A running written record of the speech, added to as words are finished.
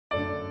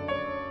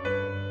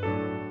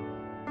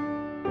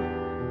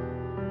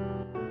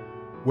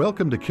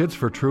Welcome to Kids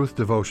for Truth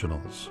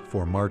devotionals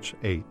for March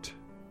 8.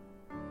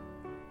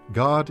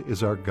 God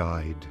is our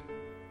guide.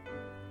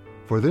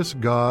 For this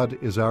God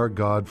is our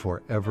God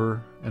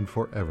forever and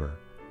forever.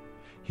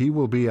 He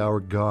will be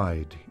our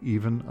guide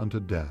even unto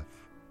death.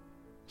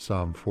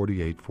 Psalm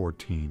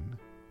 48:14.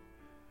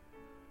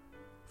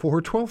 For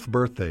her 12th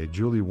birthday,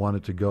 Julie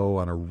wanted to go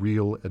on a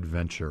real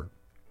adventure.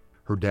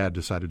 Her dad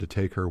decided to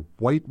take her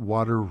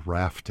whitewater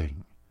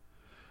rafting.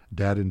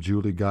 Dad and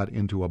Julie got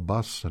into a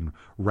bus, and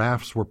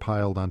rafts were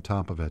piled on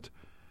top of it.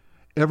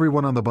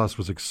 Everyone on the bus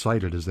was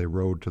excited as they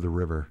rode to the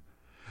river.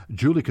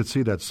 Julie could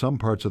see that some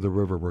parts of the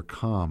river were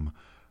calm,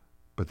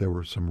 but there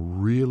were some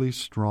really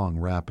strong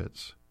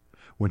rapids.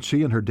 When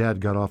she and her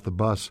dad got off the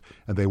bus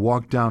and they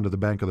walked down to the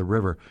bank of the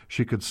river,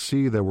 she could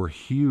see there were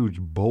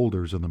huge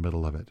boulders in the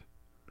middle of it.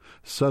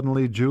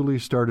 Suddenly, Julie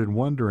started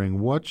wondering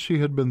what she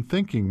had been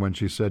thinking when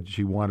she said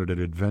she wanted an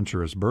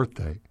adventurous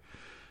birthday.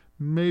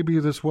 Maybe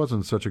this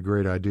wasn't such a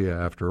great idea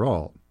after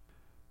all.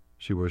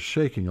 She was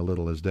shaking a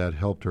little as Dad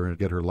helped her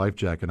get her life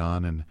jacket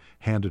on and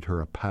handed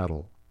her a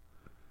paddle.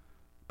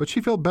 But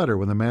she felt better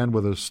when the man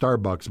with a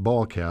Starbucks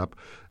ball cap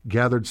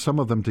gathered some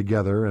of them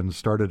together and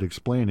started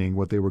explaining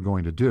what they were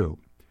going to do.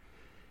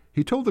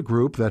 He told the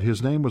group that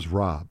his name was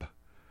Rob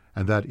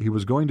and that he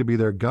was going to be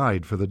their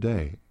guide for the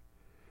day.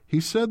 He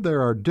said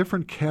there are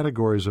different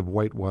categories of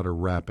whitewater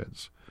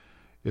rapids.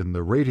 In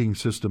the rating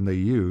system they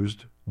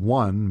used,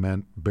 1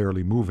 meant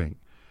barely moving,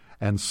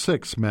 and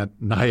 6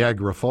 meant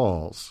Niagara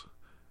Falls.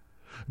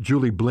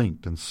 Julie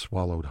blinked and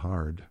swallowed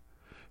hard.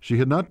 She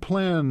had not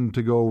planned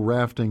to go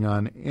rafting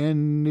on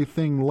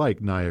anything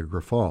like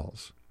Niagara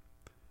Falls.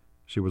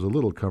 She was a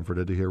little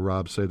comforted to hear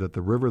Rob say that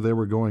the river they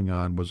were going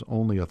on was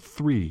only a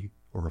 3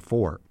 or a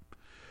 4.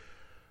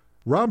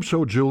 Rob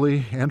showed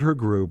Julie and her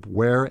group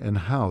where and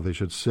how they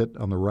should sit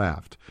on the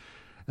raft,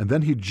 and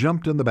then he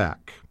jumped in the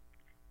back.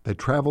 They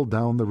traveled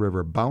down the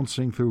river,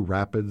 bouncing through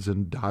rapids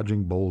and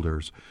dodging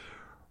boulders.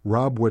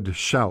 Rob would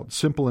shout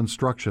simple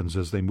instructions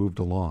as they moved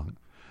along.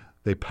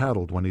 They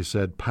paddled when he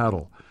said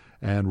paddle,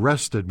 and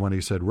rested when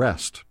he said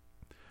rest.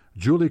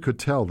 Julie could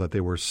tell that they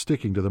were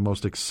sticking to the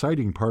most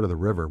exciting part of the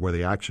river where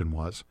the action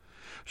was.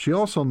 She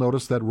also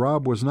noticed that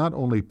Rob was not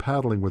only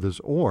paddling with his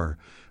oar,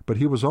 but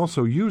he was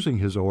also using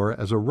his oar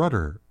as a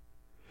rudder.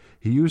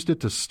 He used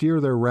it to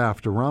steer their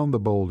raft around the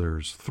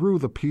boulders, through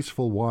the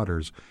peaceful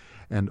waters,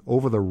 and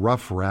over the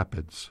rough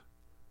rapids.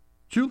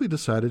 Julie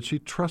decided she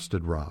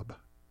trusted Rob.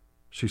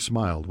 She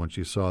smiled when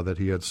she saw that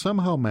he had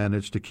somehow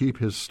managed to keep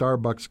his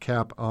Starbucks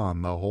cap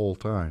on the whole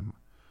time.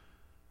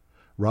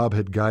 Rob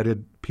had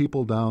guided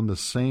people down the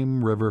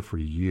same river for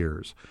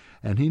years,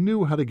 and he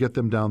knew how to get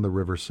them down the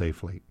river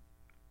safely.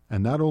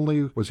 And not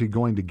only was he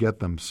going to get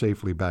them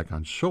safely back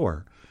on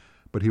shore,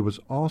 but he was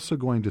also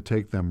going to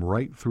take them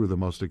right through the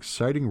most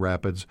exciting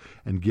rapids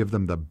and give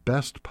them the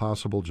best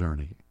possible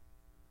journey.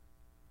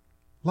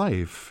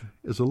 Life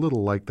is a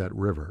little like that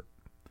river.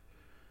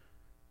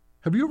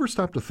 Have you ever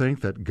stopped to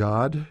think that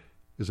God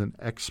is an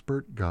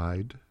expert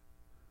guide?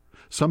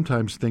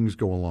 Sometimes things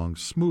go along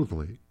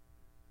smoothly.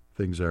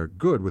 Things are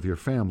good with your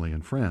family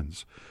and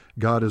friends.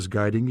 God is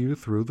guiding you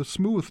through the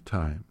smooth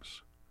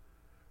times.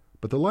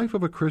 But the life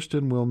of a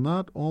Christian will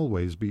not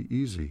always be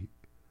easy.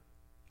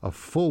 A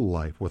full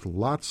life with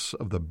lots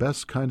of the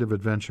best kind of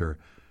adventure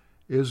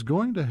is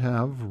going to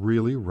have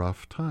really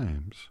rough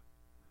times.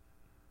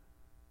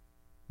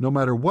 No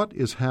matter what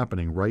is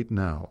happening right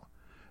now,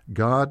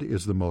 God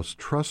is the most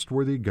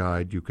trustworthy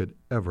guide you could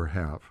ever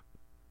have.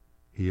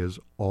 He is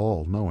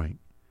all-knowing.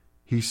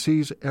 He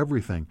sees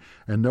everything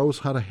and knows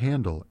how to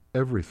handle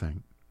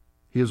everything.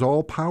 He is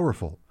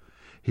all-powerful.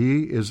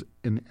 He is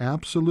in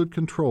absolute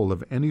control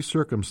of any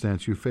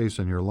circumstance you face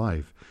in your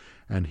life,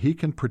 and He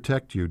can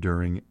protect you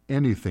during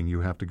anything you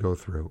have to go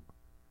through.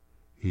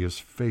 He is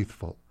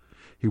faithful.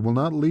 He will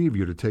not leave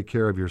you to take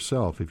care of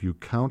yourself if you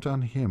count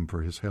on Him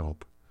for His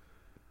help.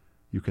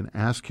 You can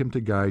ask Him to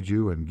guide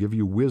you and give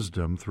you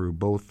wisdom through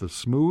both the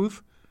smooth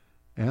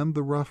and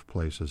the rough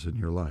places in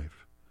your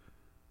life.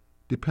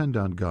 Depend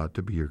on God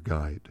to be your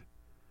guide.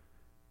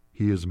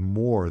 He is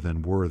more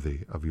than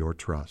worthy of your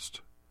trust.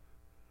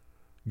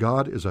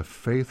 God is a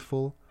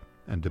faithful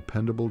and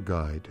dependable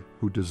guide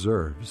who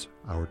deserves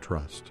our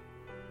trust.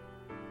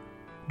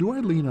 Do I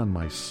lean on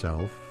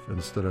myself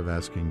instead of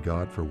asking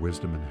God for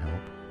wisdom and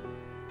help?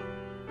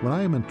 When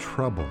I am in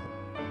trouble,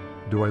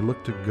 do I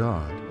look to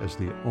God as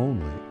the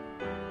only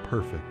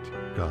perfect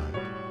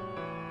guide?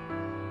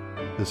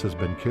 This has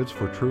been Kids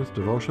for Truth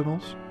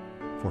devotionals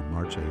for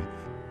March 8th.